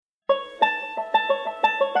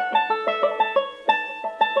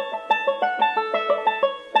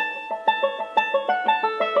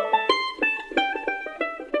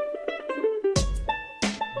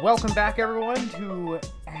Welcome back, everyone, to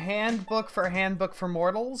Handbook for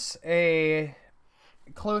Mortals, a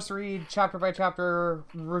close read, chapter-by-chapter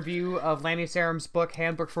review of Lani Saram's book,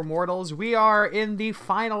 Handbook for Mortals. We are in the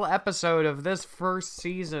final episode of this first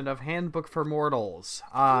season of Handbook for Mortals.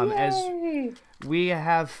 As we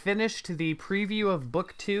have finished the preview of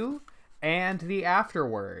Book 2 and the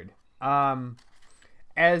afterword.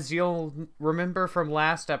 As you'll remember from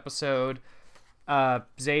last episode,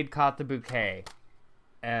 Zaid caught the bouquet.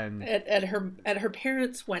 And at her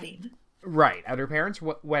parents' wedding. Right, at her parents'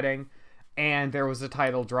 wedding, and there was a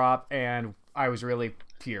title drop, and I was really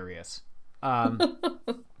furious.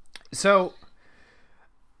 So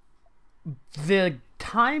the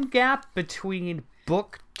time gap between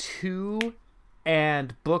book 2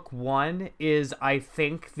 and book 1 is, I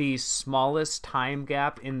think, the smallest time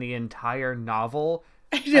gap in the entire novel.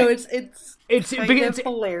 I know, it's kind of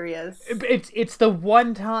hilarious. It's the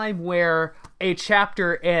one time where a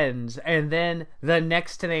chapter ends and then the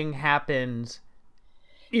next thing happens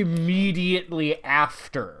immediately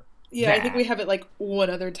after. Yeah, that. I think we have it like one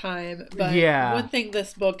other time, but one thing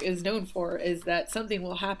this book is known for is that something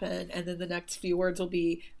will happen and then the next few words will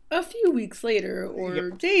be a few weeks later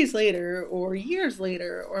or days later or years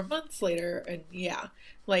later or months later, and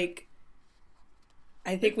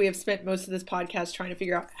I think we have spent most of this podcast trying to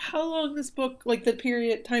figure out how long this book, like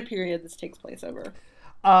the time period this takes place over.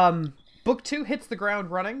 Book 2 hits the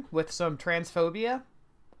ground running with some transphobia.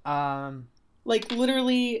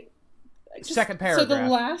 Literally... second paragraph. So the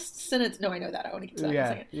last sentence... No, I know that. I want to get to that in a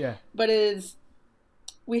second. Yeah. But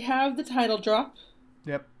we have the title drop.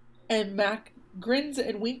 Yep. And Mac grins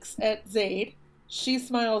and winks at Zaid. She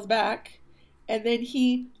smiles back. And then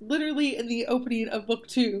he, literally in the opening of book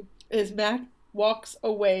 2, is Mac walks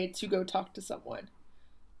away to go talk to someone.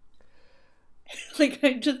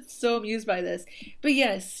 I'm just so amused by this. But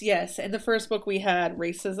yes. In the first book we had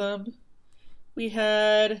racism. We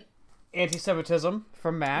had... anti-Semitism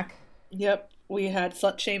from Mac. Yep. We had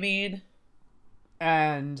slut-shaming.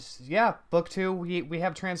 And, book 2, we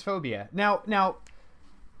have transphobia. Now,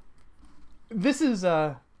 this is,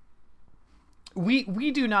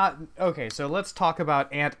 we do not... Okay, so let's talk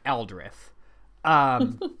about Aunt Aldrith.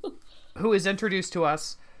 Who is introduced to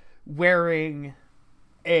us wearing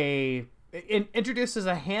introduced as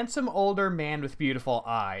a handsome older man with beautiful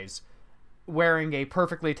eyes, wearing a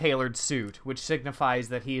perfectly tailored suit, which signifies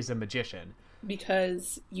that he is a magician.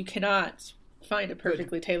 Because you cannot find a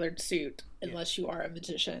perfectly tailored suit unless you are a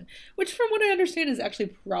magician. Which, from what I understand, is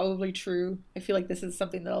actually probably true. I feel like this is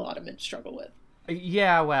something that a lot of men struggle with.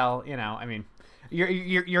 Yeah, well, I mean,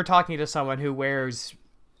 you're talking to someone who wears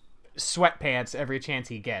sweatpants every chance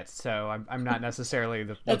he gets, so I'm not necessarily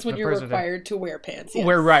that's when you're required to wear pants. Yes.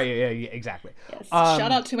 We're right, yeah, exactly. Yes.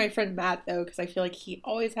 Shout out to my friend Matt, though, because I feel like he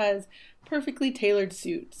always has perfectly tailored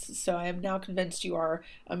suits, so I am now convinced you are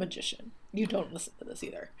a magician. You don't listen to this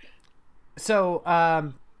either.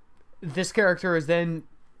 So this character is then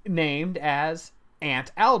named as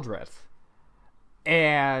Aunt Aldrith,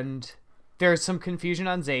 and there's some confusion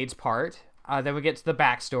on Zaid's part. Then we get to the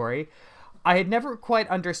backstory. I had never quite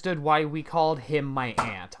understood why we called him my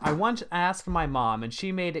aunt. I once asked my mom, and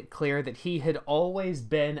she made it clear that he had always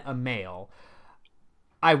been a male.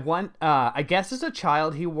 I guess as a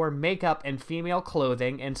child he wore makeup and female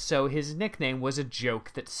clothing, and so his nickname was a joke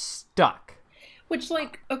that stuck. Which,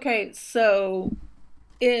 okay, so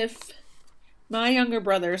if my younger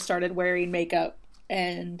brother started wearing makeup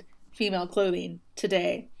and female clothing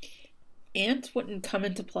today, aunt wouldn't come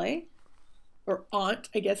into play? Or aunt,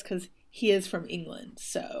 I guess, because he is from England,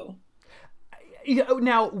 so...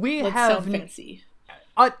 Now, let's have... sound fancy.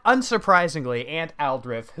 Unsurprisingly, Aunt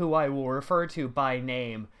Aldrith, who I will refer to by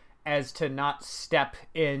name as to not step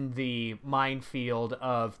in the minefield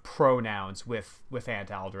of pronouns with Aunt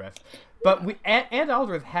Aldrith. But Aunt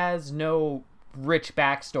Aldrith has no rich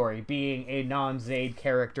backstory, being a non-Zaid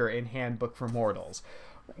character in Handbook for Mortals.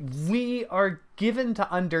 We are given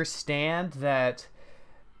to understand that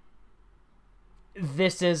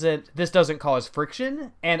this doesn't cause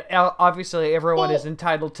friction, and obviously everyone is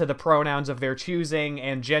entitled to the pronouns of their choosing,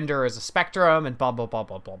 and gender is a spectrum, and blah blah blah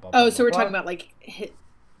blah blah blah. So we're talking about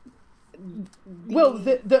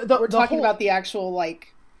we're talking about the actual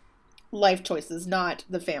life choices, not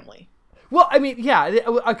the family. Well, I mean, yeah,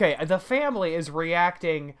 okay. The family is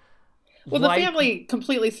reacting. Well, the family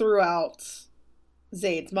completely threw out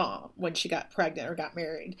Zaid's mom when she got pregnant or got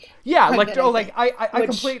married. Yeah, I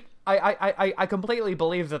completely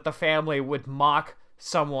believe that the family would mock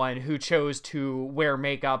someone who chose to wear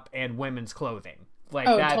makeup and women's clothing.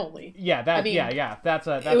 Totally. Yeah, That's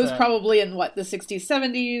it was probably in the 60s,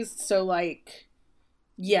 70s. So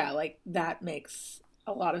that makes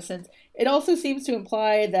a lot of sense. It also seems to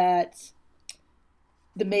imply that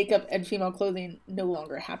the makeup and female clothing no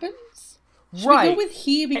longer happens. Should we go with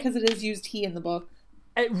he because it is used he in the book?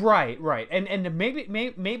 Right. And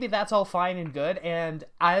maybe that's all fine and good. And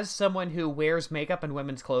as someone who wears makeup and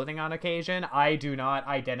women's clothing on occasion, I do not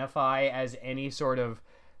identify as any sort of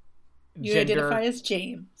you gender. Identify as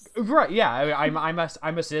James. Right, yeah. I'm a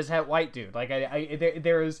cishet white dude. Like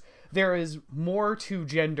there is more to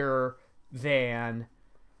gender than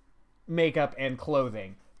makeup and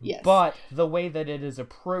clothing. Yes. But the way that it is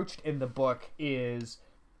approached in the book is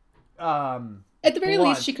at the very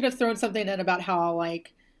least, she could have thrown something in about how,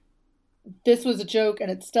 like, this was a joke and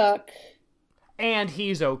it stuck. And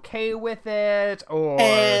he's okay with it, or...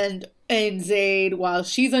 And Zayd, while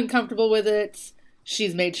she's uncomfortable with it,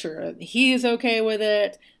 she's made sure he's okay with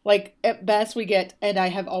it. Like, at best we get, and I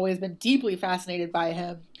have always been deeply fascinated by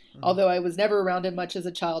him, although I was never around him much as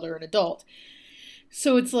a child or an adult.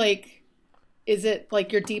 So it's like, is it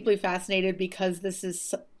like you're deeply fascinated because this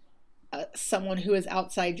is... someone who is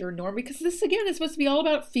outside your norm, because this again is supposed to be all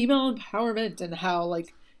about female empowerment and how,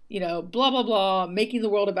 like, you know, blah blah blah, making the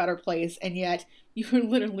world a better place, and yet you're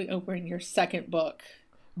literally opening your second book.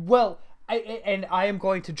 Well, I'm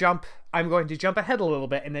going to jump ahead a little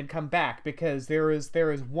bit and then come back, because there is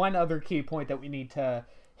one other key point that we need to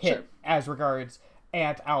hit as regards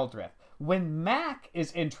Aunt Aldrith. When Mac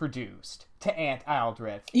is introduced to Aunt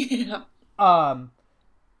Aldrith,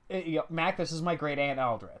 Mac, this is my great Aunt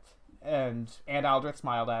Aldrith. And Aunt Aldrith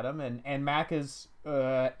smiled at him, and Mac is,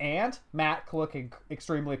 Mac looking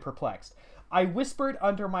extremely perplexed. I whispered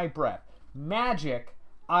under my breath, "Magic,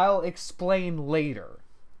 I'll explain later."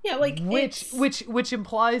 Yeah, like, which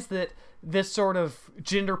implies that this sort of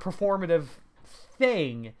gender performative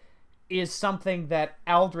thing is something that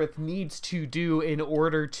Aldrith needs to do in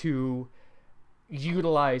order to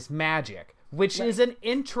utilize magic. Which is an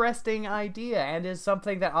interesting idea, and is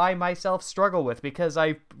something that I myself struggle with, because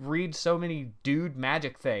I read so many dude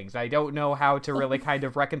magic things. I don't know how to really kind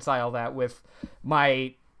of reconcile that with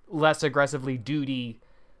my less aggressively duty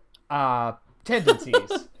tendencies.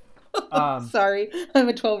 Sorry, I'm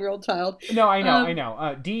a 12-year-old child. No, I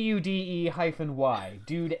know. DUDE-Y,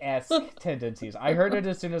 dude-esque tendencies. I heard it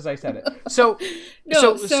as soon as I said it. So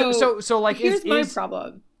like, here's my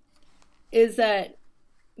problem: is that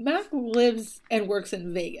Mac lives and works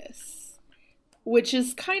in Vegas, which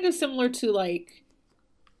is kind of similar to, like,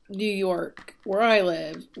 New York, where I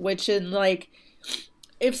live, which, in, like,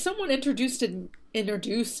 if someone introduced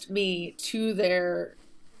me to their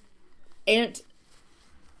aunt,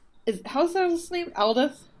 how's that his name?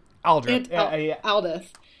 Aldith? Aldrith.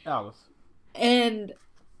 Aldith. And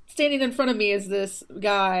standing in front of me is this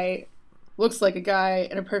guy, looks like a guy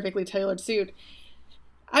in a perfectly tailored suit,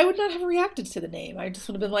 I would not have reacted to the name. I just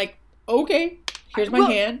would have been like, okay, here's my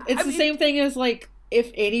hand. It's the same thing as, like, if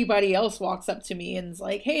anybody else walks up to me and is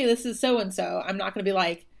like, hey, this is so-and-so, I'm not going to be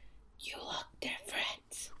like, you look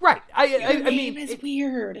different. Right. Your name is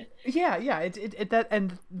weird. Yeah.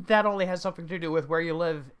 That only has something to do with where you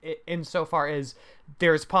live, insofar as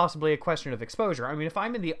there's possibly a question of exposure. I mean, if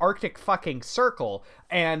I'm in the Arctic fucking Circle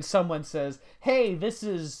and someone says, "Hey, this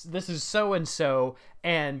is so and so,"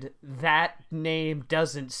 and that name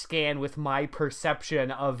doesn't scan with my perception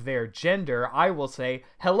of their gender, I will say,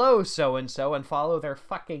 "Hello, so and so," and follow their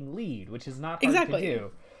fucking lead, which is not hard to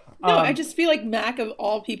do. No, I just feel like Mac, of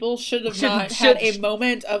all people, should have not had a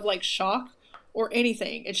moment of, like, shock or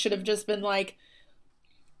anything. It should have just been like,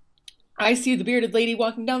 I see the bearded lady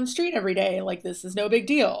walking down the street every day. Like, this is no big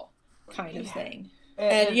deal, kind of thing.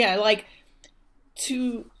 And yeah, like,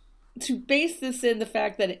 to base this in the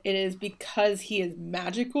fact that it is because he is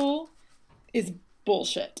magical is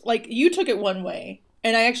bullshit. Like, you took it one way,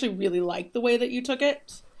 and I actually really like the way that you took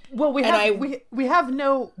it. Well, the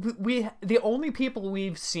only people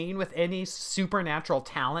we've seen with any supernatural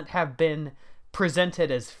talent have been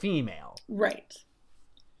presented as female. Right.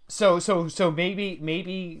 So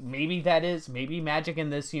maybe that is, maybe magic in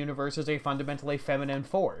this universe is a fundamentally feminine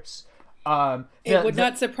force. It would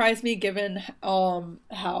not surprise me, given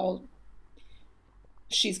how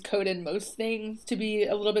she's coded most things to be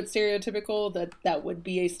a little bit stereotypical, that would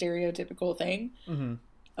be a stereotypical thing. Mm-hmm.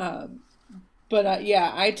 But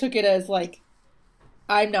yeah, I took it as, like,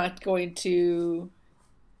 I'm not going to...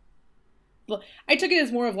 I took it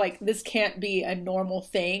as more of, like, this can't be a normal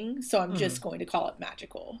thing, so I'm just going to call it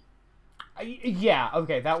magical. Yeah,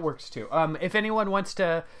 okay, that works too. If anyone wants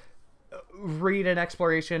to read an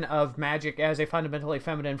exploration of magic as a fundamentally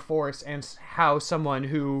feminine force, and how someone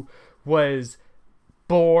who was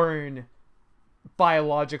born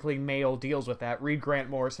biologically male deals with that. Read Grant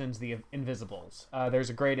Morrison's The Invisibles. There's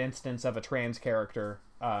a great instance of a trans character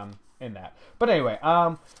in that. But anyway,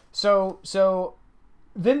 so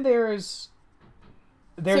then there's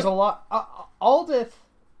a lot. Aldith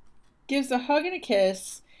gives a hug and a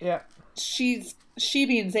kiss. Yeah. She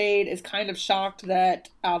being Zaid is kind of shocked that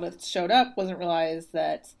Aldith showed up. Wasn't realized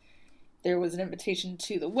that there was an invitation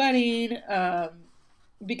to the wedding.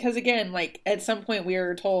 Because again, like at some point we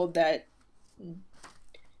were told that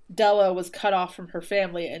Della was cut off from her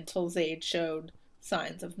family until Zaid showed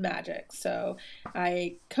signs of magic. So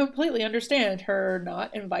I completely understand her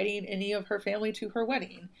not inviting any of her family to her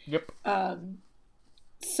wedding. Yep.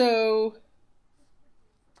 So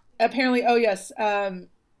apparently,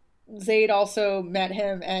 Zaid also met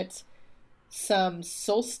him at some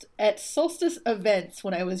solstice events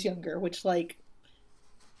when I was younger, which, like,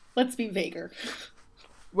 let's be vaguer.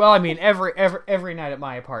 Well, I mean, every night at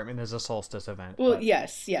my apartment is a solstice event. Well, but...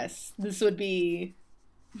 yes. This would be,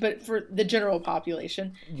 but for the general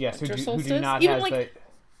population. Yes, who do not even have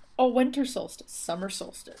a winter solstice, summer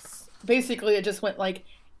solstice. Basically, it just went like,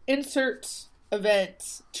 insert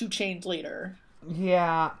event to change later.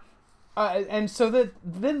 Yeah. And so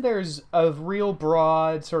then there's a real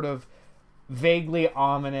broad, sort of vaguely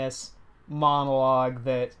ominous monologue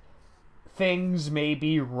that things may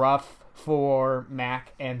be rough for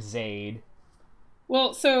Mac and Zaid.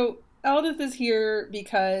 Well, so Aldith is here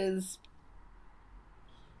because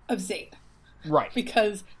of Zaid. Right.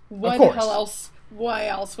 Because why else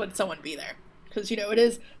would someone be there? Because, it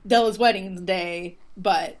is Della's wedding day,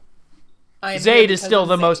 but Zaid is still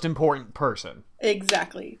the most important person.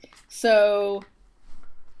 Exactly. So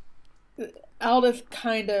Aldith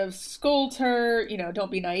kind of scolds her,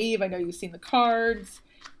 don't be naive. I know you've seen the cards.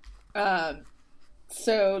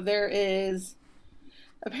 So there is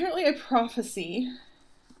apparently a prophecy.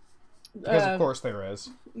 Because of course there is.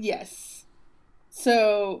 Yes.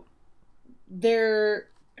 So my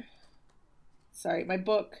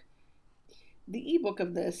book, the ebook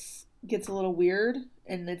of this gets a little weird,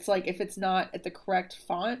 and it's like if it's not at the correct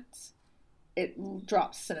font, it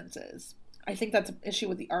drops sentences. I think that's an issue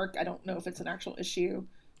with the ARC. I don't know if it's an actual issue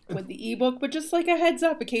with the ebook, but just like a heads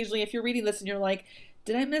up, occasionally if you're reading this and you're like,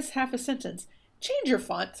 did I miss half a sentence? Change your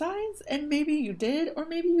font size, and maybe you did, or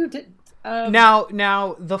maybe you didn't.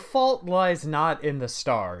 Now the fault lies not in the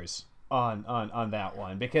stars on that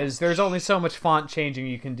one, because there's only so much font changing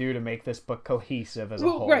you can do to make this book cohesive as a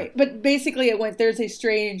whole. Right, but basically it went, there's a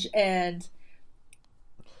strange, and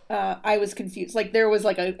I was confused. Like, there was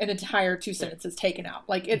like an entire 2 sentences taken out.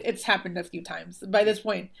 Like, it's happened a few times. By this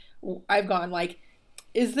point, I've gone like,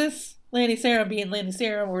 is this Lani Sarum being Lani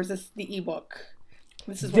Sarum, or is this the ebook?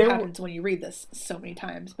 This is what happens when you read this so many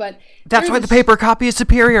times. But that's why the paper copy is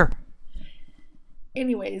superior.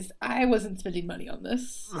 Anyways, I wasn't spending money on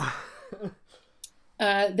this.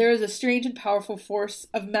 There is a strange and powerful force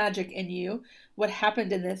of magic in you. What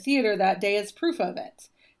happened in the theater that day is proof of it.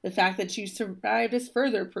 The fact that you survived is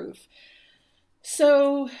further proof.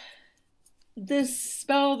 So, this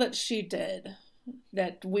spell that she did,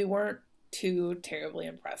 that we weren't too terribly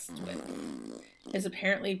impressed with, is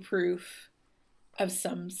apparently proof of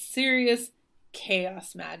some serious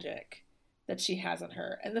chaos magic that she has on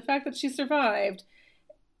her. And the fact that she survived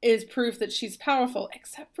is proof that she's powerful,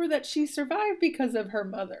 except for that she survived because of her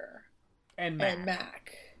mother. And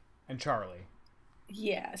Mac. And Charlie.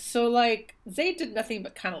 Yeah, so, like, Zaid did nothing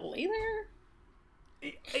but kind of lay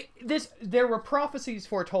there. There were prophecies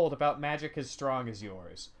foretold about magic as strong as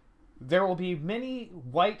yours. There will be many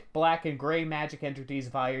white, black, and gray magic entities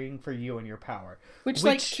vying for you and your power. Which,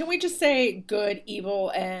 like, can we just say good, evil,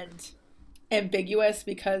 and ambiguous?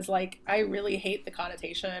 Because, like, I really hate the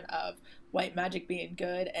connotation of white magic being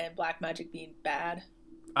good and black magic being bad.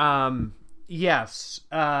 Yes.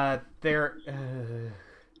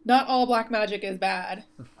 Not all black magic is bad.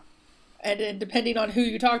 And depending on who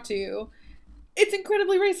you talk to, it's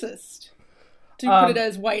incredibly racist to put it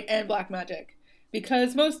as white and black magic.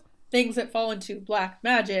 Because most things that fall into black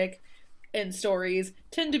magic in stories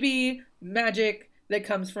tend to be magic that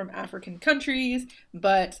comes from African countries,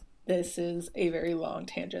 but this is a very long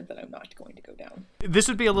tangent that I'm not going to go down. This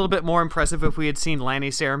would be a little bit more impressive if we had seen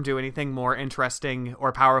Lani Sarum do anything more interesting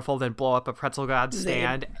or powerful than blow up a pretzel god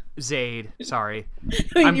stand. Zaid, sorry.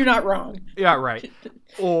 I mean, you're not wrong. Yeah, right.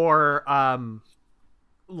 Or,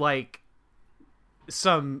 like,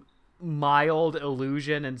 some mild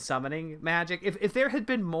illusion and summoning magic. If there had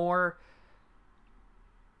been more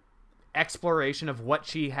exploration of what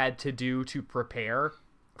she had to do to prepare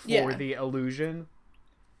for the illusion,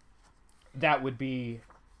 that would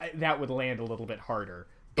land a little bit harder.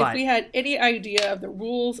 if we had any idea of the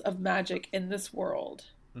rules of magic in this world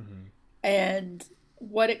and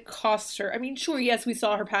what it costs her. I mean, sure, yes, we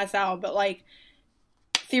saw her pass out, but like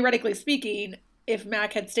theoretically speaking, if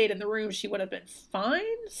Mac had stayed in the room, she would have been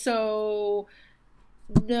fine. So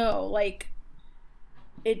no, like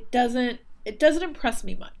it doesn't impress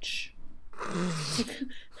me much.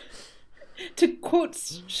 To quote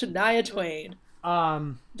Shania Twain,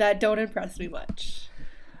 that don't impress me much.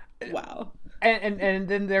 Wow. And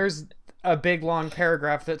then there's a big long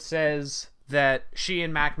paragraph that says that she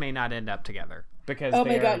and Mac may not end up together because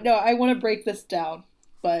my god, no, I want to break this down,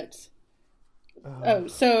 but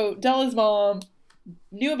so Della's mom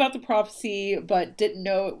knew about the prophecy but didn't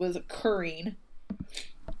know it was occurring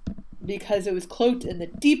because it was cloaked in the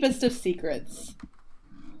deepest of secrets.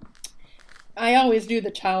 I always knew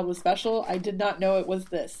the child was special. I did not know it was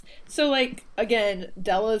this. So, like, again,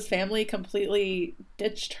 Della's family completely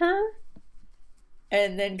ditched her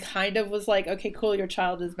and then kind of was like, okay, cool, your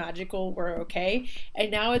child is magical, we're okay.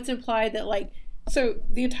 And now it's implied that, like, so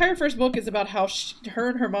the entire first book is about how her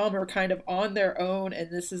and her mom are kind of on their own,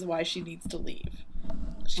 and this is why she needs to leave.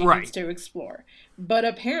 She needs to explore. But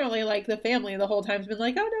apparently, like, the family the whole time's been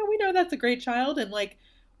like, oh no, we know that's a great child, and, like,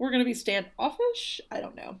 we're going to be standoffish? I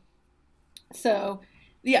don't know. So,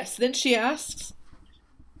 yes, then she asks,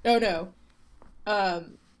 oh no,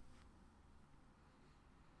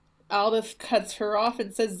 Aldous cuts her off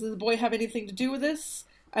and says, does the boy have anything to do with this?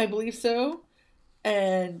 I believe so.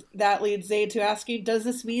 And that leads Zaid to asking, does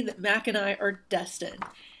this mean that Mac and I are destined?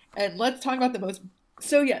 And let's talk about the most...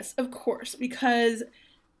 So yes, of course, because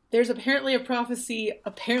there's apparently a prophecy,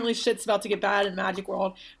 apparently shit's about to get bad in Magic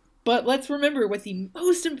World, but let's remember what the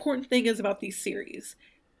most important thing is about these series.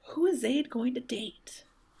 Who is Zaid going to date?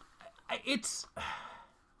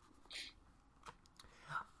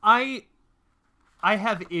 I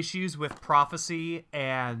have issues with prophecy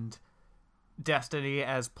and destiny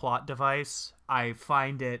as plot device. I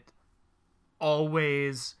find it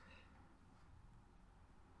always...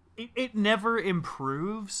 It never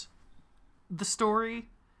improves the story.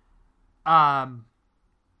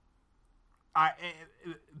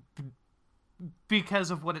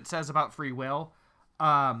 Because of what it says about free will.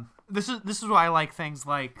 This is why I like things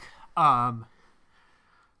like in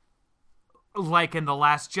The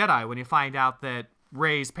Last Jedi, when you find out that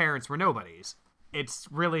Rey's parents were nobodies. It's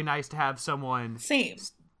really nice to have someone... Same.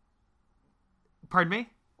 Pardon me?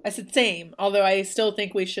 I said same, although I still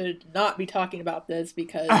think we should not be talking about this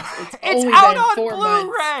because it's It's only out been on 4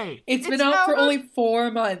 Blu-ray! months. It's been out for only 4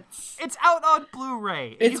 months. It's out on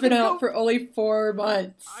Blu-ray. It's been out for only 4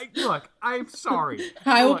 months. Look, I'm sorry.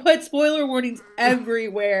 I will put spoiler warnings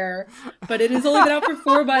everywhere, but it has only been out for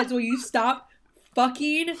 4 months. Will you stop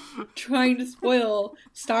fucking trying to spoil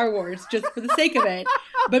Star Wars just for the sake of it?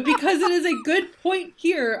 But because it is a good point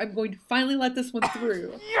here, I'm going to finally let this one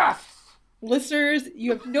through. Yes! Listeners, you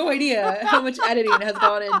have no idea how much editing has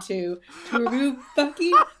gone into to remove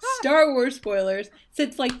fucking Star Wars spoilers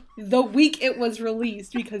since, like, the week it was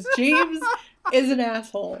released because James is an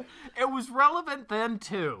asshole. It was relevant then,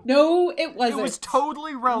 too. No, it wasn't. It was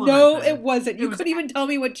totally relevant No, then. it wasn't. You couldn't even tell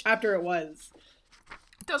me what chapter it was.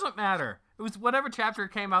 It doesn't matter. It was whatever chapter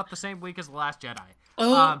came out the same week as The Last Jedi.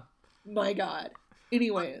 Oh, my God.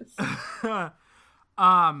 Anyways.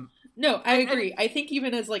 No, I agree. I think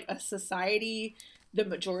even as, like, a society, the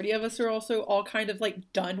majority of us are also all kind of,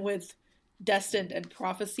 like, done with destined and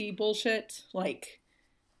prophecy bullshit. Like,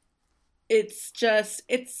 it's just,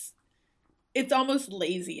 it's almost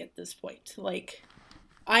lazy at this point. Like,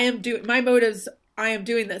 I am doing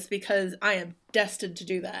this because I am destined to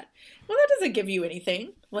do that. Well, that doesn't give you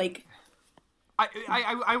anything. Like,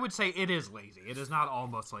 I would say it is lazy. It is not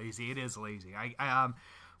almost lazy. It is lazy.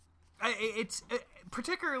 It's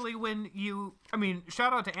particularly when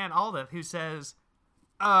shout out to Ann Aldith who says,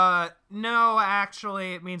 no,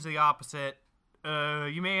 actually, it means the opposite.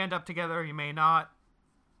 You may end up together, you may not.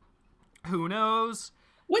 Who knows?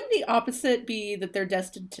 Wouldn't the opposite be that they're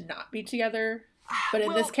destined to not be together? But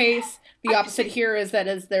in this case, the opposite here is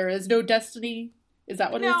that there is no destiny. Is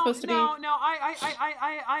that what it's supposed to be? No,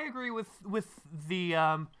 I agree with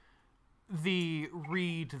the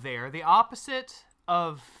read there. The opposite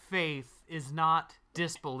of faith is not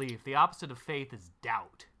disbelief. The opposite of faith is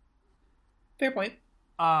doubt. Fair point.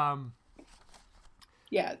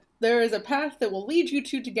 Yeah, there is a path that will lead you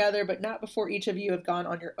two together, but not before each of you have gone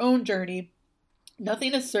on your own journey.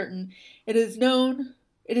 Nothing is certain. It is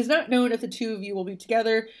not known if the two of you will be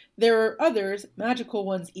together. There are others, magical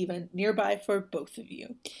ones even, nearby for both of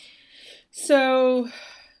you. So,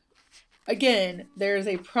 again, there's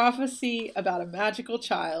a prophecy about a magical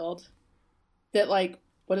child that, like,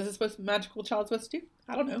 What is this magical child supposed to do?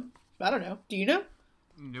 I don't know. Do you know?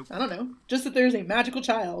 Nope. I don't know. Just that there's a magical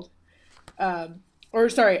child. Or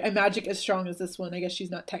sorry, a magic as strong as this one. I guess she's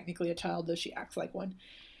not technically a child, though she acts like one.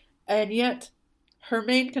 And yet, her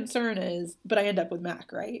main concern is, but I end up with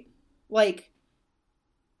Mac, right? Like,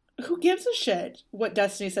 who gives a shit what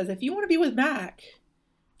Destiny says? If you want to be with Mac,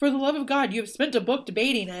 for the love of God, you have spent a book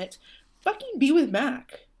debating it, fucking be with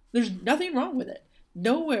Mac. There's nothing wrong with it.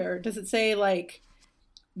 Nowhere does it say, like,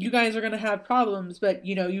 you guys are going to have problems, but,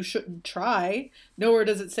 you know, you shouldn't try. Nowhere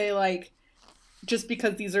does it say, like, just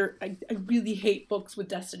because these are... I really hate books with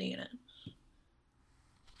Destiny in it.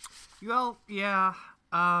 Well, yeah.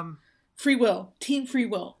 Free will. Team free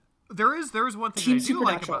will. There is one thing Team I do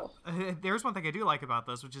like Supernatural. about... There's one thing I do like about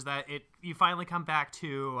this, which is that you finally come back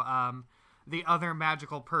to the other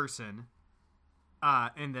magical person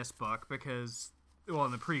in this book, because... Well,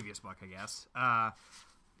 in the previous book, I guess.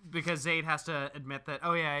 Because Zaid has to admit that,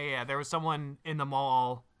 oh, yeah, there was someone in the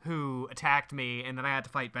mall who attacked me, and then I had to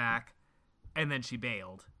fight back, and then she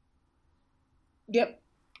bailed. Yep.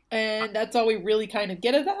 And that's all we really kind of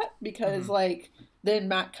get of that, because, like, then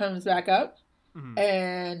Matt comes back up,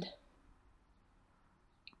 and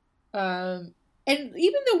even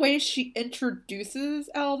the way she introduces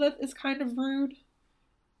Aldith is kind of rude.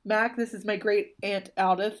 Mac, this is my great aunt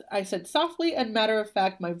Aldith. I said softly and matter of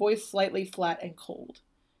fact, my voice slightly flat and cold.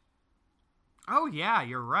 Oh, yeah,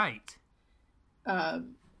 you're right.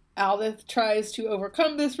 Aldith tries to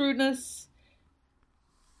overcome this rudeness,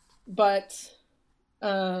 but,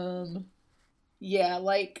 yeah,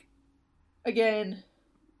 like, again,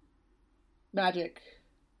 magic.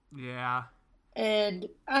 Yeah. And,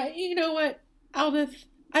 you know what, Aldith,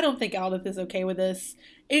 I don't think Aldith is okay with this.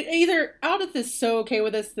 Either Aldith is so okay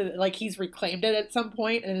with this that, like, he's reclaimed it at some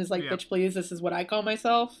point and is like, bitch, please, this is what I call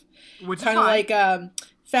myself. Which kind of like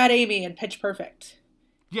Fat Amy in Pitch Perfect.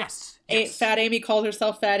 Yes. Fat Amy calls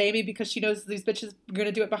herself Fat Amy because she knows these bitches are going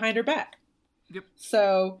to do it behind her back. Yep.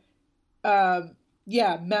 So,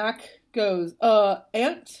 yeah, Mac goes,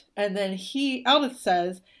 aunt? And then Aldith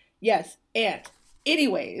says, yes, aunt.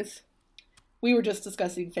 Anyways, we were just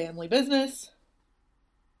discussing family business.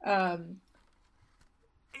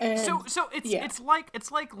 And, so it's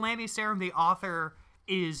like Lanny Sarum, the author,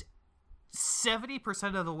 is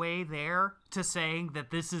 70% of the way there to saying that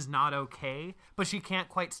this is not okay, but she can't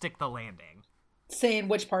quite stick the landing. Saying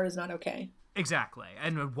which part is not okay. Exactly,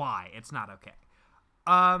 and why it's not okay.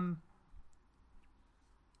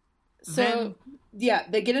 Yeah,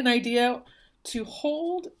 they get an idea to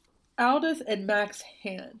hold Aldith and Mac's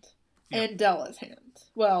hand and Della's hand.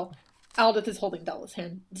 Well, Aldith is holding Della's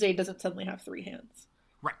hand. Zaid doesn't suddenly have 3 hands.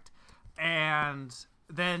 Right. And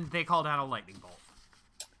then they call down a lightning bolt.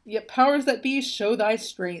 Yet powers that be, show thy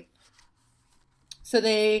strength. So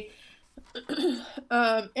they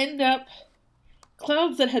end up...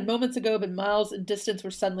 Clouds that had moments ago been miles in distance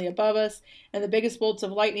were suddenly above us, and the biggest bolts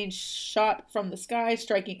of lightning shot from the sky,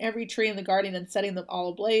 striking every tree in the garden and setting them all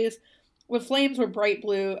ablaze. The flames were bright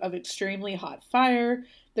blue of extremely hot fire.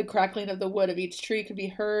 The crackling of the wood of each tree could be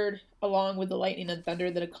heard, along with the lightning and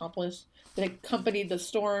thunder that accompanied the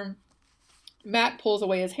storm. Matt pulls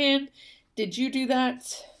away his hand. Did you do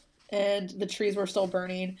that? And the trees were still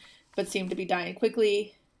burning, but seemed to be dying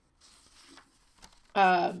quickly.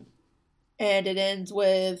 And it ends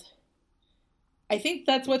with, I think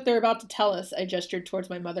that's what they're about to tell us. I gestured towards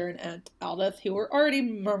my mother and Aunt Aldith, who were already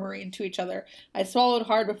murmuring to each other. I swallowed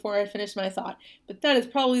hard before I finished my thought, but that is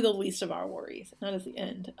probably the least of our worries. And that is the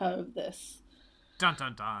end of this. Dun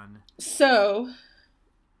dun dun. So,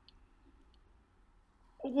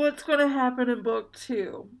 what's going to happen in book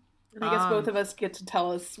 2? And I guess both of us get to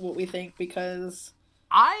tell us what we think, because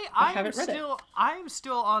I haven't read it. I'm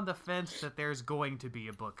still on the fence that there's going to be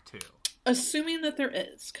a book 2. Assuming that there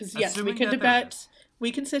is, because yes, we can debate.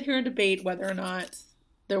 We can sit here and debate whether or not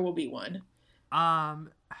there will be one. Do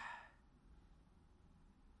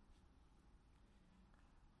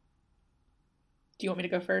you want me to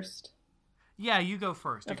go first? Yeah, you go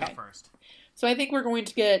first. You go first. So I think we're going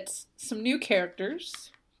to get some new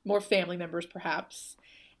characters, more family members perhaps,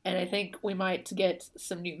 and I think we might get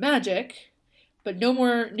some new magic, but no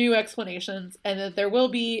more new explanations, and that there will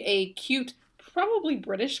be a cute, probably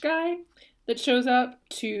British guy that shows up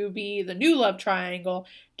to be the new love triangle.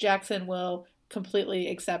 Jackson will completely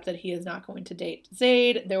accept that he is not going to date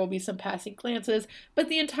Zaid. There will be some passing glances, but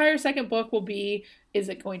the entire second book will be, is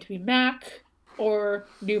it going to be Mac or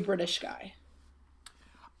new British guy?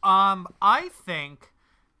 I think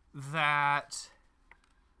that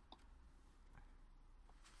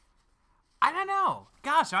I don't know.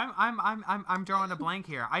 Gosh, I'm drawing a blank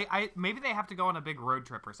here. I maybe they have to go on a big road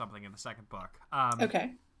trip or something in the second book.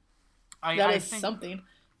 Okay. I Is think, something.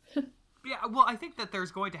 yeah, well, I think that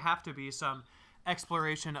there's going to have to be some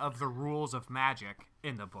exploration of the rules of magic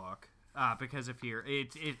in the book. Because if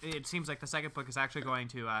it seems like the second book is actually going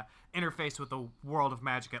to interface with the world of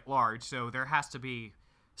magic at large, so there has to be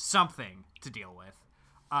something to deal with.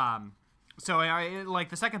 So like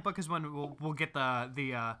the second book is when we'll get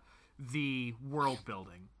the world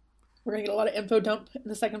building. We're gonna get a lot of info dump in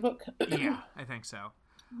the second book. Yeah, I think so.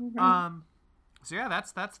 Right. So yeah,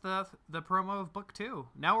 that's the promo of book 2.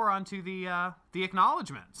 Now we're on to the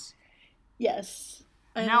acknowledgments. Yes.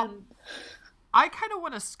 And now, I kind of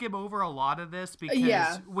want to skim over a lot of this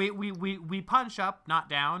because we punch up, not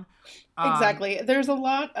down. Exactly. There's a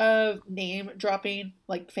lot of name dropping,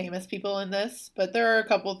 like famous people in this, but there are a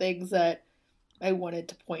couple things that I wanted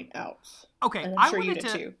to point out. Okay, and I'm sure you did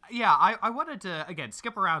too. Yeah, I wanted to again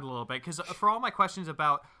skip around a little bit because for all my questions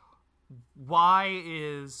about why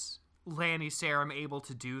is Lani Sarum able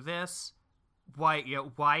to do this,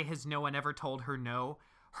 why has no one ever told her no?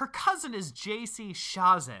 Her cousin is JC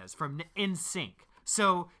Chasez from NSYNC.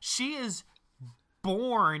 So she is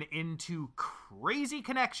born into crazy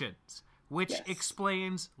connections, which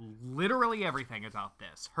explains literally everything about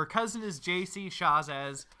this. Her cousin is JC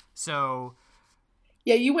Chasez, so...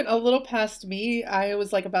 Yeah, you went a little past me. I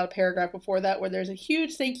was like about a paragraph before that where there's a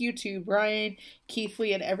huge thank you to Brian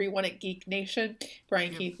Keithley and everyone at Geek Nation.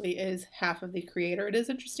 Brian Keithley is half of the creator. It is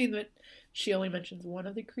interesting that she only mentions one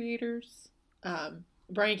of the creators.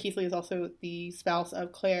 Brian Keithley is also the spouse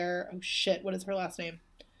of Claire. Oh shit, what is her last name?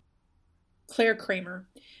 Claire Kramer,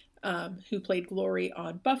 who played Glory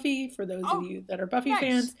on Buffy. For those of you that are Buffy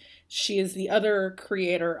fans, she is the other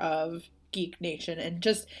creator of Geek Nation. And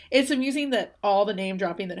just, it's amusing that all the name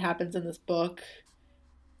dropping that happens in this book,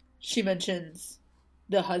 she mentions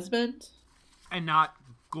the husband. And not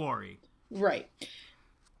Glory. Right.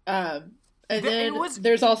 And then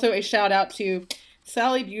there's also a shout out to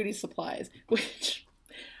Sally Beauty Supplies, which...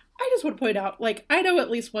 I just want to point out, like, I know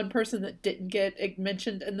at least one person that didn't get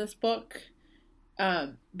mentioned in this book.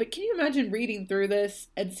 But can you imagine reading through this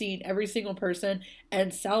and seeing every single person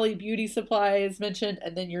and Sally Beauty Supplies mentioned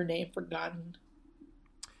and then your name forgotten?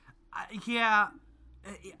 Yeah.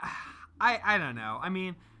 I don't know. I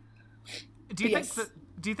mean, do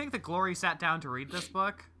you think that Glory sat down to read this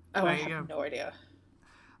book? Oh, I have no idea.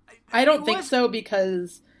 I don't think so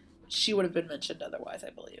because... she would have been mentioned otherwise,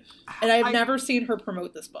 I believe. And I've never seen her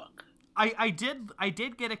promote this book. I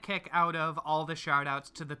did get a kick out of all the shout outs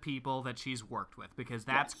to the people that she's worked with because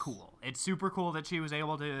that's cool. It's super cool that she was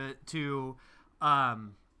able to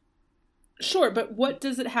Sure, but what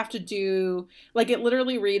does it have to do? Like, it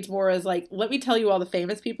literally reads more as like, let me tell you all the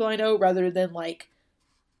famous people I know rather than like,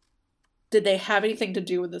 did they have anything to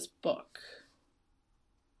do with this book?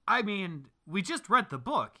 I mean, we just read the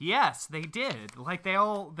book. Yes, they did. Like,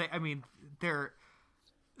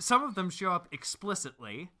 some of them show up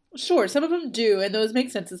explicitly. Sure, some of them do, and those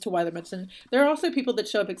make sense as to why they're mentioned. There are also people that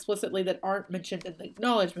show up explicitly that aren't mentioned in the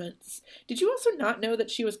acknowledgments. Did you also not know that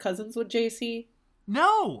she was cousins with JC?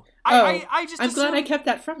 No! I'm assumed, glad I kept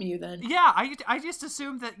that from you then. Yeah, I just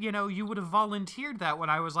assumed that, you would have volunteered that when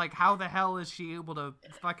I was like, how the hell is she able to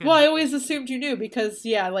fucking... Well, I always assumed you knew because,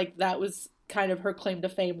 yeah, like, that was... kind of her claim to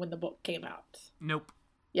fame when the book came out. Nope.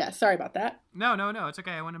 Yeah, sorry about that. No, it's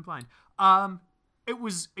okay. I went in blind. It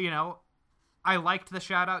was, I liked the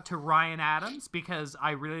shout out to Ryan Adams because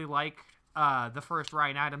I really like the first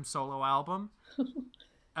Ryan Adams solo album.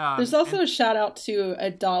 There's also a shout out to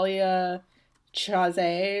Adalia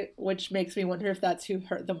Chazé, which makes me wonder if that's who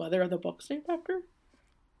the mother of the book's named after.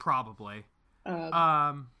 Probably.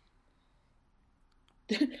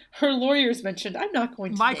 Her lawyer's mentioned. I'm not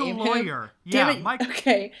going to Michael name Lawyer. him. Yeah, Damn it.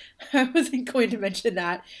 Okay, I wasn't going to mention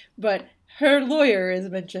that, but her lawyer is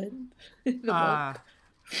mentioned in the book,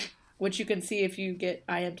 which you can see if you get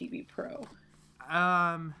IMDb Pro.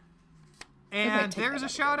 And there's a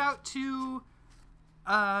shout out to.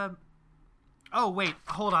 Oh wait,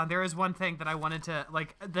 hold on. There is one thing that I wanted to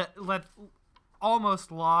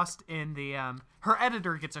almost lost in the. Her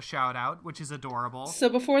editor gets a shout out, which is adorable. So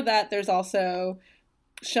before that, there's also.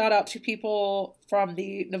 Shout out to people from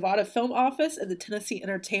the Nevada Film Office and the Tennessee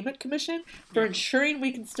Entertainment Commission for ensuring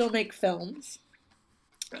we can still make films.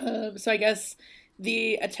 So I guess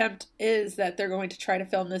the attempt is that they're going to try to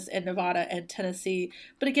film this in Nevada and Tennessee.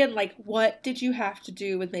 But again, like, what did you have to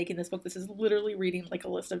do with making this book? This is literally reading like a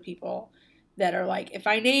list of people that are like, if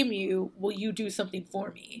I name you, will you do something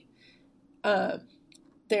for me?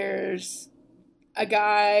 There's a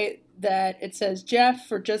guy that it says Jeff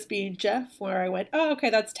for just being Jeff, where I went, oh, okay,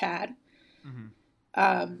 that's Tad.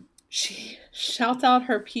 She shouts out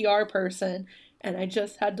her PR person, and I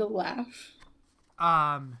just had to laugh.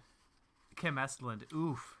 Kim Estland.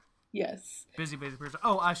 Oof. Yes. Busy person.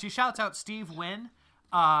 Oh, she shouts out Steve Wynn,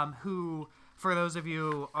 who, for those of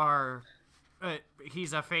you are,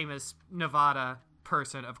 he's a famous Nevada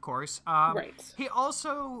person, of course. Right. He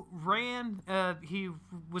also he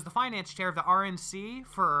was the finance chair of the RNC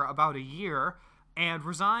for about a year and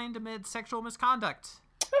resigned amid sexual misconduct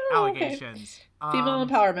allegations. Okay. Female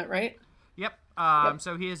empowerment, right? Yep.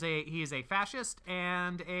 So he is a fascist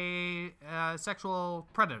and a sexual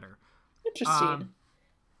predator. Interesting.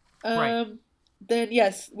 Right. Then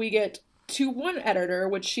yes, we get to one editor,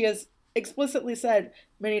 which she has explicitly said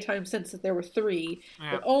many times since that there were 3,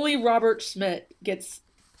 but only Robert Schmidt gets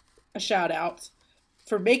a shout out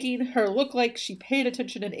for making her look like she paid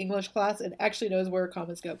attention in English class and actually knows where her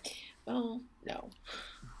comments go. Oh, no.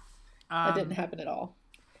 That didn't happen at all.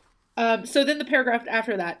 So then the paragraph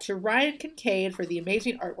after that, to Ryan Kincaid for the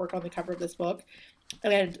amazing artwork on the cover of this book,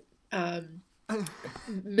 and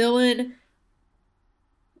Milan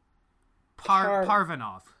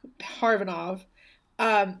Parvanov.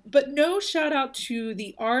 But no shout out to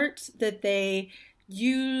the art that they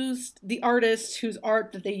used, the artist whose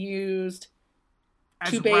art that they used As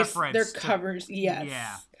to base their to, covers. Yes.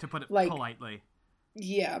 Yeah, to put it politely.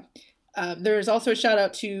 Yeah. There's also a shout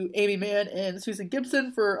out to Amy Mann and Susan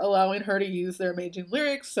Gibson for allowing her to use their amazing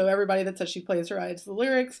lyrics. So everybody that says she plays her eyes to the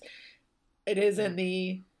lyrics, it is in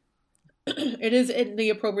the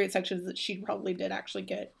appropriate sections that she probably did actually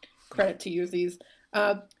get credit to use these.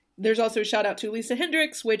 There's also a shout out to Lisa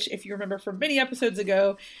Hendricks, which, if you remember from many episodes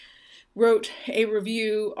ago, wrote a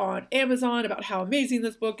review on Amazon about how amazing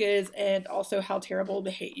this book is and also how terrible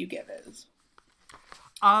The Hate U Give is.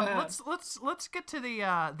 Let's get to the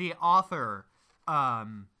author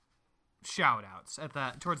shout outs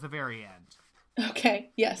towards the very end.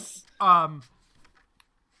 Okay, yes. Charles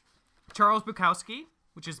Bukowski,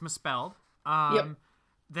 which is misspelled. Yep.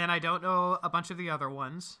 Then I don't know a bunch of the other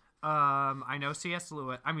ones. I know C.S.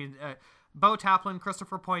 Lewis. Bo Taplin,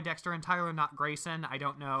 Christopher Poindexter, and Tyler Knott Grayson. I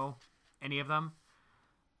don't know any of them.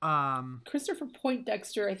 Christopher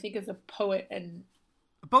Poindexter, I think, is a poet, and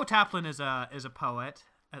Bo Taplin is a poet,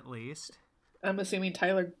 at least. I'm assuming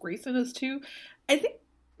Tyler Grayson is too. I don't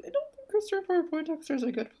think Christopher Poindexter is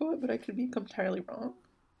a good poet, but I could be entirely wrong.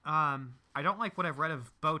 I don't like what I've read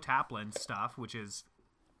of Bo Taplin's stuff, which is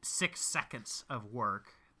 6 seconds of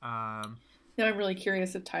work. Now I'm really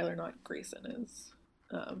curious if Tyler Knott Grayson is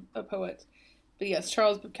a poet. But yes,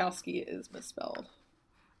 Charles Bukowski is misspelled.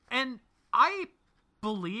 And I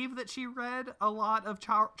believe that she read a lot of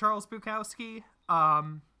Charles Bukowski. Why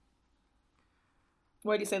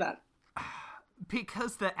do you say that?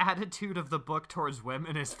 Because the attitude of the book towards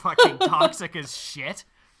women is fucking toxic as shit.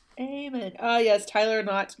 Amen. Yes, Tyler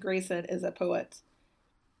Knott Grayson is a poet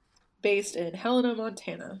based in Helena,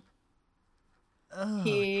 Montana.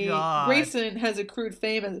 Oh, Grayson has accrued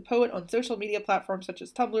fame as a poet on social media platforms such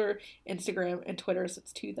as Tumblr, Instagram, and Twitter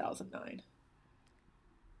since 2009.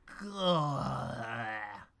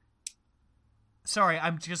 Sorry,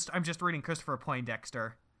 I'm just reading Christopher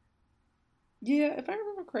Poindexter. Yeah, if I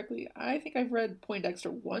remember correctly, I think I've read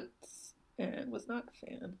Poindexter once and was not a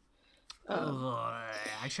fan.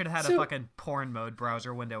 I should have had a fucking porn mode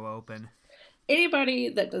browser window open. Anybody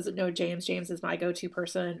that doesn't know James is my go-to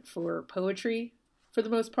person for poetry, for the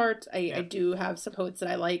most part. I do have some poets that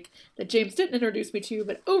I like that James didn't introduce me to,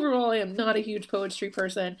 but overall I am not a huge poetry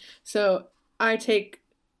person, so I take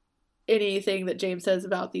anything that James says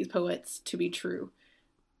about these poets to be true.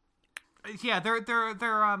 Yeah,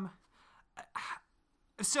 they're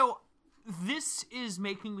so this is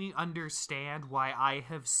making me understand why I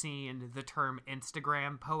have seen the term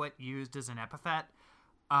Instagram poet used as an epithet.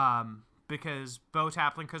 Because Bo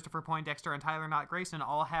Taplin, Christopher Poindexter, and Tyler Knott Grayson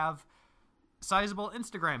all have sizable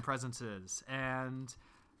Instagram presences, and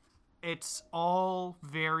it's all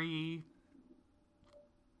very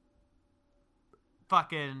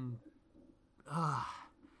fucking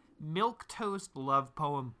milquetoast love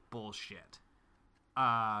poem bullshit.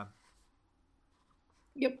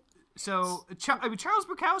 Yep. So, Charles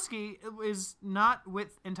Bukowski is not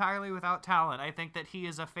entirely without talent. I think that he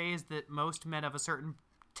is a phase that most men of a certain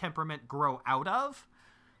temperament grow out of.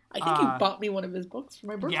 I think you bought me one of his books for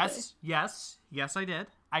my birthday. Yes,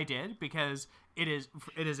 I did because it is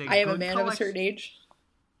a. I am a man of a certain age.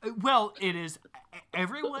 Well, it is.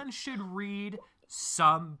 Everyone should read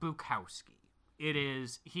some Bukowski.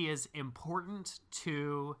 He is important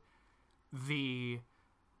to the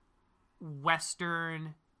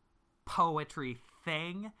Western poetry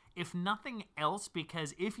thing, if nothing else,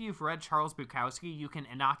 because if you've read Charles Bukowski, you can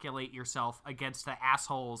inoculate yourself against the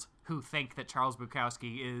assholes who think that Charles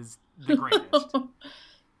Bukowski is the greatest.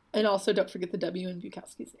 And also, don't forget the W in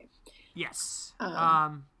Bukowski's name. Yes.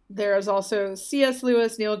 There is also C.S.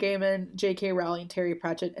 Lewis, Neil Gaiman, J.K. Rowling, Terry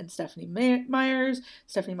Pratchett, and Stephanie Myers.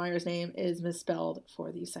 Stephanie Myers' name is misspelled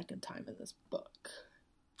for the second time in this book.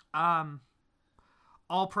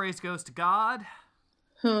 All praise goes to God.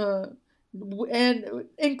 And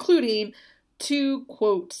including 2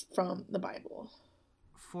 quotes from the Bible.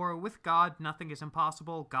 For with God nothing is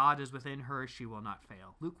impossible. God is within her, she will not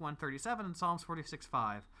fail. Luke 1:37 and Psalms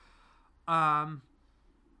 46:5.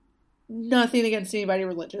 Nothing against anybody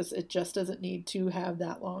religious. It just doesn't need to have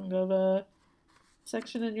that long of a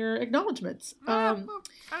section in your acknowledgments. I don't know.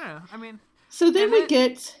 I mean... So then we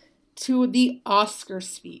get to the Oscar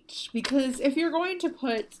speech. Because if you're going to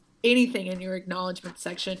put anything in your acknowledgement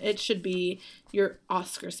section, it should be your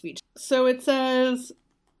Oscar speech. So it says,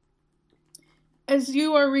 as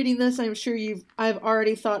you are reading this, I'm sure I've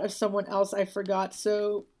already thought of someone else I forgot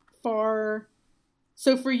so far.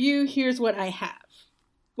 So for you, here's what I have.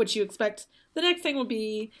 Which you expect the next thing will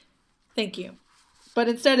be, thank you. But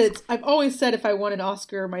instead I've always said if I won an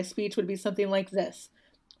Oscar, my speech would be something like this.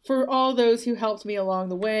 For all those who helped me along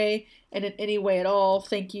the way, and in any way at all,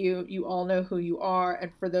 thank you. You all know who you are.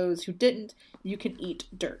 And for those who didn't, you can eat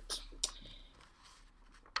dirt.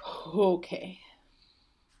 Okay.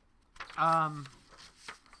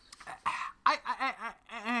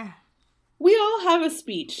 We all have a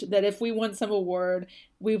speech that if we won some award,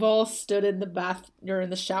 we've all stood in the bath or in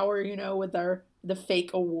the shower, with the fake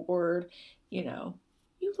award, you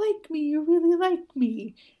like me, you really like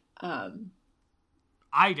me.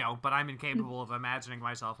 I don't, but I'm incapable of imagining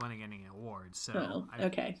myself winning any awards, so...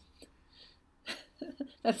 Okay.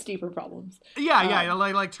 That's deeper problems. Yeah,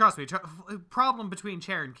 like trust me, problem between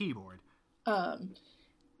chair and keyboard.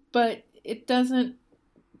 But it doesn't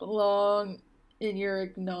belong in your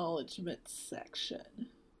acknowledgement section.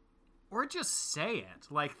 Or just say it.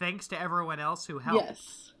 Like, thanks to everyone else who helped.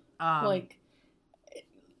 Yes.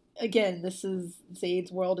 Again, this is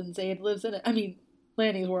Zaid's world and Zaid lives in it. I mean,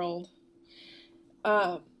 Lanny's world.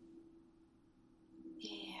 Yeah.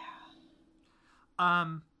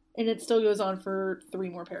 And it still goes on for 3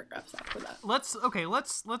 more paragraphs after that. Let's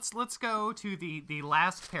go to the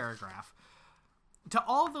last paragraph. To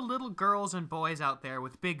all the little girls and boys out there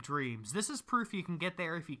with big dreams, this is proof you can get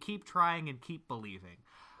there if you keep trying and keep believing.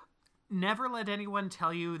 Never let anyone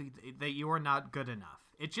tell you that you are not good enough.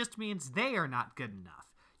 It just means they are not good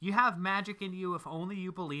enough. You have magic in you if only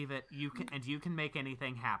you believe it. You can make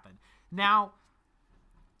anything happen. Now,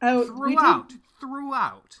 throughout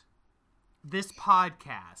this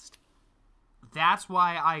podcast, that's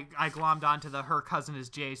why I glommed onto the her cousin is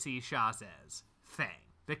J.C. Chazes thing,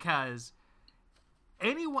 because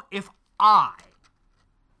if I,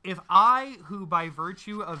 who by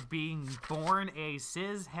virtue of being born a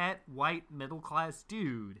cis-het white middle-class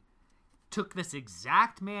dude, took this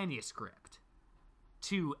exact manuscript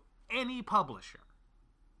to any publisher,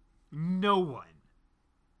 no one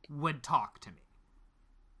would talk to me.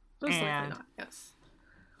 Most likely not, yes.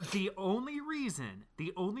 The only reason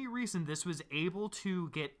this was able to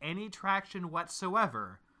get any traction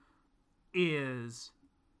whatsoever is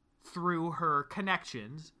through her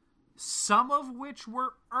connections, some of which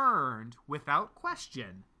were earned without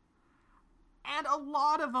question, and a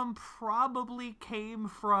lot of them probably came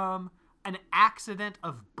from an accident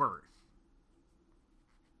of birth.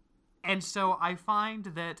 And so I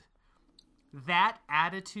find that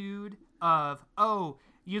attitude of, oh,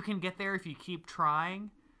 you can get there if you keep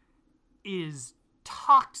trying, is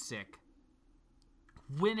toxic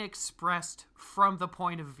when expressed from the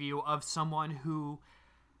point of view of someone who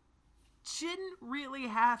didn't really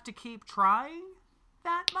have to keep trying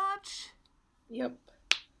that much. Yep.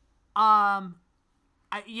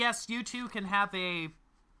 Yes, you too can have a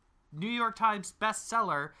New York Times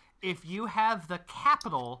bestseller if you have the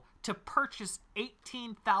capital to purchase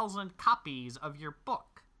 18,000 copies of your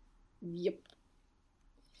book. Yep.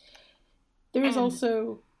 There is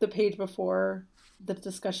also the page before the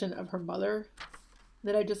discussion of her mother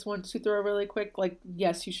that I just want to throw really quick. Like,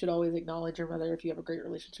 yes, you should always acknowledge your mother if you have a great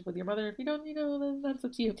relationship with your mother. If you don't, then that's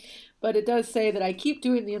up to you. But it does say that I keep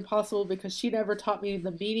doing the impossible because she never taught me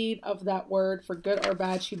the meaning of that word, for good or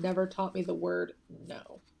bad. She never taught me the word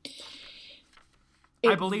no.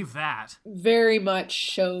 I believe that. Very much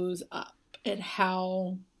shows up in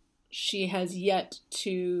how she has yet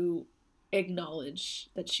to acknowledge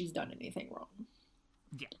that she's done anything wrong.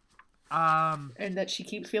 Yeah. And that she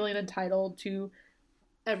keeps feeling entitled to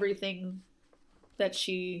everything that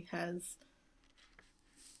she has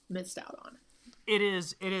missed out on. It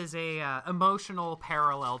is a emotional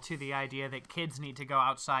parallel to the idea that kids need to go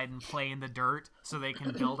outside and play in the dirt so they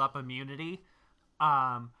can build up immunity.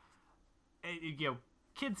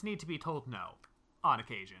 Kids need to be told no on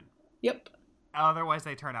occasion. Yep. Otherwise,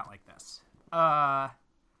 they turn out like this. Or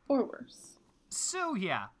worse. So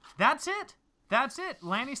yeah, that's it.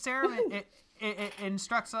 Lanny Serum it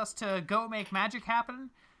instructs us to go make magic happen.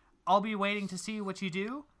 I'll be waiting to see what you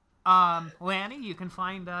do. Lanny, you can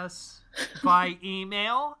find us by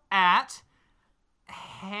email at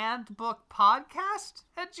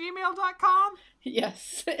handbookpodcast@gmail.com.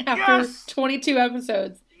 Yes. After 22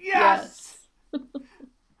 episodes. Yes.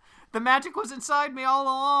 The magic was inside me all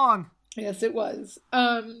along. Yes, it was.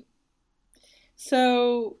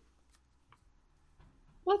 So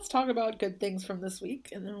let's talk about good things from this week,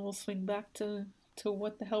 and then we'll swing back to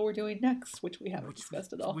what the hell we're doing next, which we haven't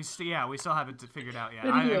discussed at all. We still haven't figured out yet.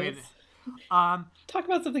 Talk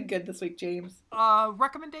about something good this week, James.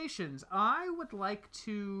 Recommendations. I would like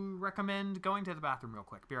to recommend going to the bathroom real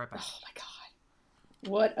quick. Be right back. Oh my god.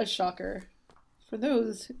 What a shocker. For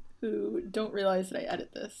those who don't realize that I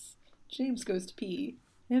edit this, James goes to pee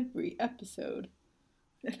every episode.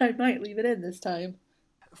 And I might leave it in this time.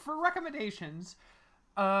 For recommendations,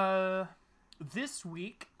 this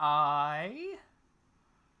week I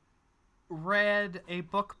read a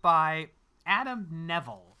book by Adam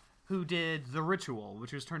Neville, who did The Ritual,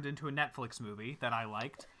 which was turned into a Netflix movie that I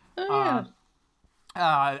liked. Oh,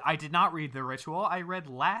 yeah. I did not read The Ritual. I read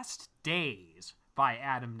Last Days by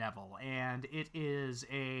Adam Neville, and it is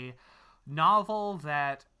a novel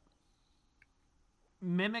that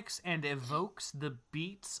mimics and evokes the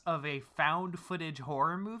beats of a found footage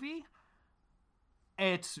horror movie.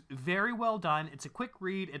 It's very well done. It's a quick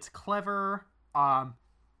read. It's clever.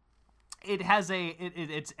 It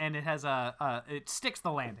sticks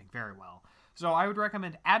the landing very well. So I would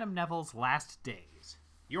recommend Adam Neville's Last Days.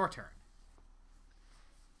 Your turn.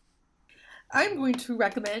 I'm going to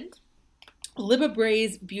recommend Libba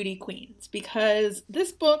Bray's Beauty Queens, because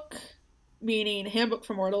this book, meaning Handbook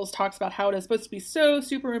for Mortals, talks about how it is supposed to be so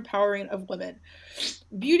super empowering of women.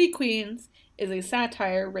 Beauty Queens is a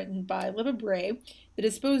satire written by Libba Bray that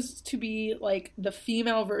is supposed to be like the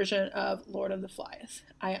female version of Lord of the Flies.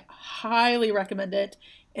 I highly recommend it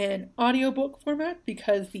in audiobook format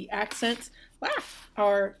because the accents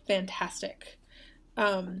are fantastic.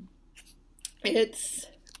 It's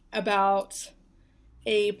about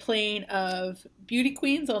a plane of beauty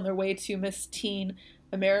queens on their way to Miss Teen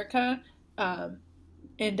America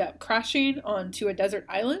end up crashing onto a desert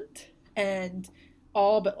island, and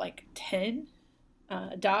all but like 10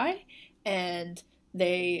 die, and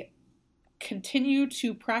they continue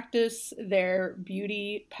to practice their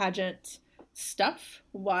beauty pageant stuff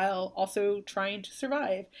while also trying to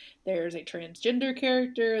survive. There's a transgender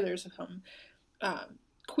character, there's some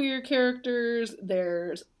queer characters,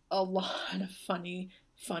 there's a lot of funny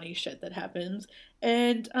shit that happens,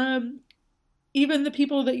 and even the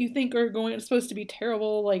people that you think are supposed to be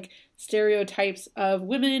terrible, like stereotypes of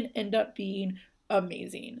women, end up being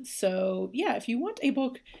amazing. So yeah, if you want a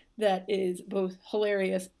book that is both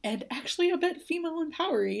hilarious and actually a bit female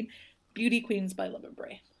empowering, Beauty Queens by Libba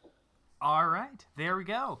Bray. All right, there we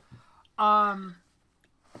go. I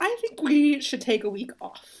think we should take a week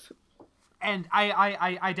off. And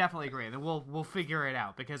I definitely agree. Then we'll figure it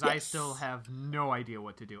out, because yes. I still have no idea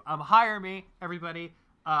what to do. Hire me, everybody.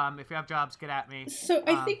 If you have jobs, get at me. So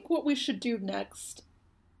I think what we should do next,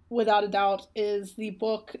 without a doubt, is the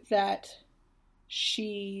book that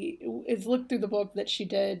look through the book that she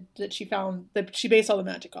did, that she found, that she based all the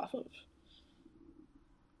magic off of.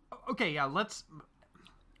 Okay, yeah, let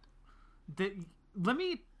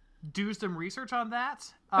me do some research on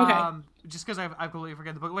that. Okay. Just because I've completely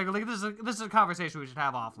forget the book. Like this is a conversation we should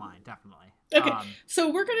have offline, definitely. Okay,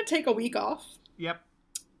 so we're going to take a week off. Yep.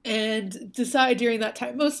 And decide during that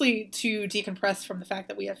time, mostly to decompress from the fact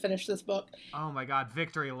that we have finished this book. Oh my god,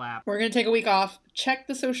 victory lap. We're going to take a week off, check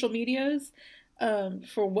the social medias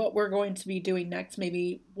for what we're going to be doing next.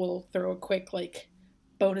 Maybe we'll throw a quick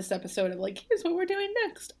bonus episode of here's what we're doing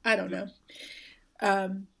next. I don't know.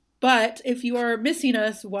 But if you are missing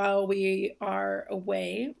us while we are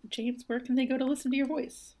away, James, where can they go to listen to your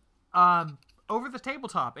voice? Over the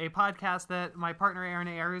Tabletop, a podcast that my partner Aaron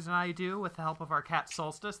Ayers and I do with the help of our cat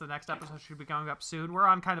Solstice. The next episode should be going up soon. We're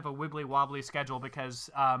on kind of a wibbly-wobbly schedule because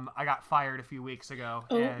I got fired a few weeks ago.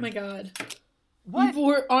 Oh my god. What?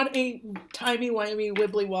 We're on a timey-wimey,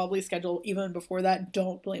 wibbly-wobbly schedule even before that.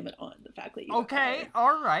 Don't blame it on the fact that you got fired.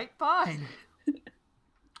 All right, fine.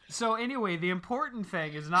 So anyway, the important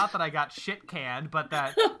thing is not that I got shit canned, but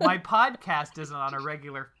that my podcast isn't on a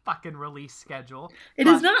regular fucking release schedule. It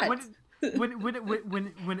is not.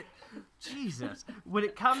 When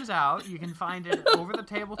it comes out, you can find it Over the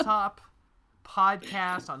Tabletop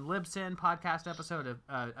podcast on Libsyn, podcast episode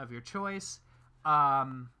of your choice,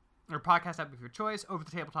 or podcast app of your choice. Over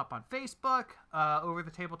the Tabletop on Facebook, Over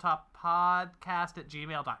the Tabletop podcast at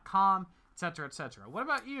gmail.com, etc., etc. What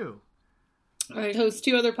about you? I host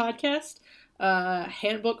 2 other podcasts.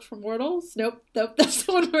 Handbook for Mortals. Nope, that's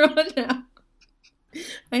the one we're on now.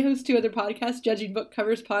 I host 2 other podcasts. Judging Book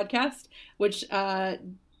Covers podcast, which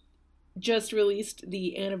just released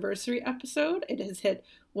the anniversary episode. It has hit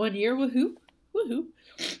 1 year. Woohoo! Woohoo!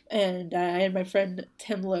 And I had my friend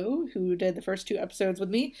Tim Lowe, who did the first 2 episodes with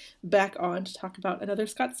me, back on to talk about another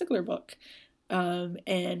Scott Sigler book.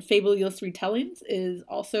 And Fabulous Retellings is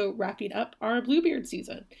also wrapping up our Bluebeard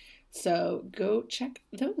season. So go check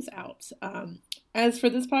those out. As for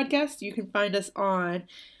this podcast, you can find us on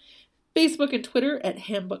Facebook and Twitter at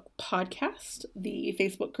Handbook Podcast. The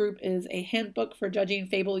Facebook group is a handbook for judging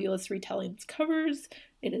Fabulous Retellings covers.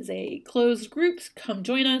 It is a closed group. Come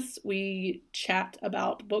join us. We chat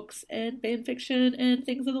about books and fan fiction and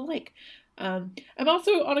things of the like. I'm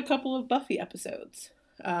also on a couple of Buffy episodes.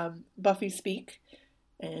 Buffy Speak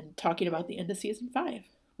and talking about the end of season 5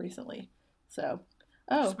 recently. So...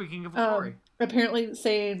 Speaking of glory. Apparently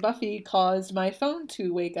saying Buffy caused my phone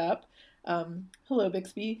to wake up. Hello,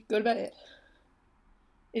 Bixby. Go to bed.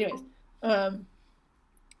 Anyways.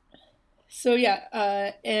 So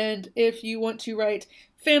yeah, and if you want to write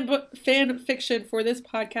fan fiction for this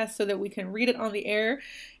podcast so that we can read it on the air,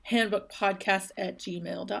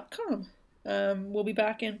 handbookpodcast@gmail.com. We'll be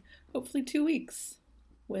back in hopefully 2 weeks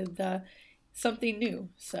with something new.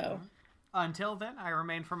 So until then, I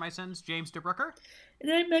remain for my sins, James DeBrooker.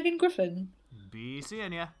 And I'm Megan Griffin. Be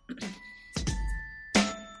seeing ya.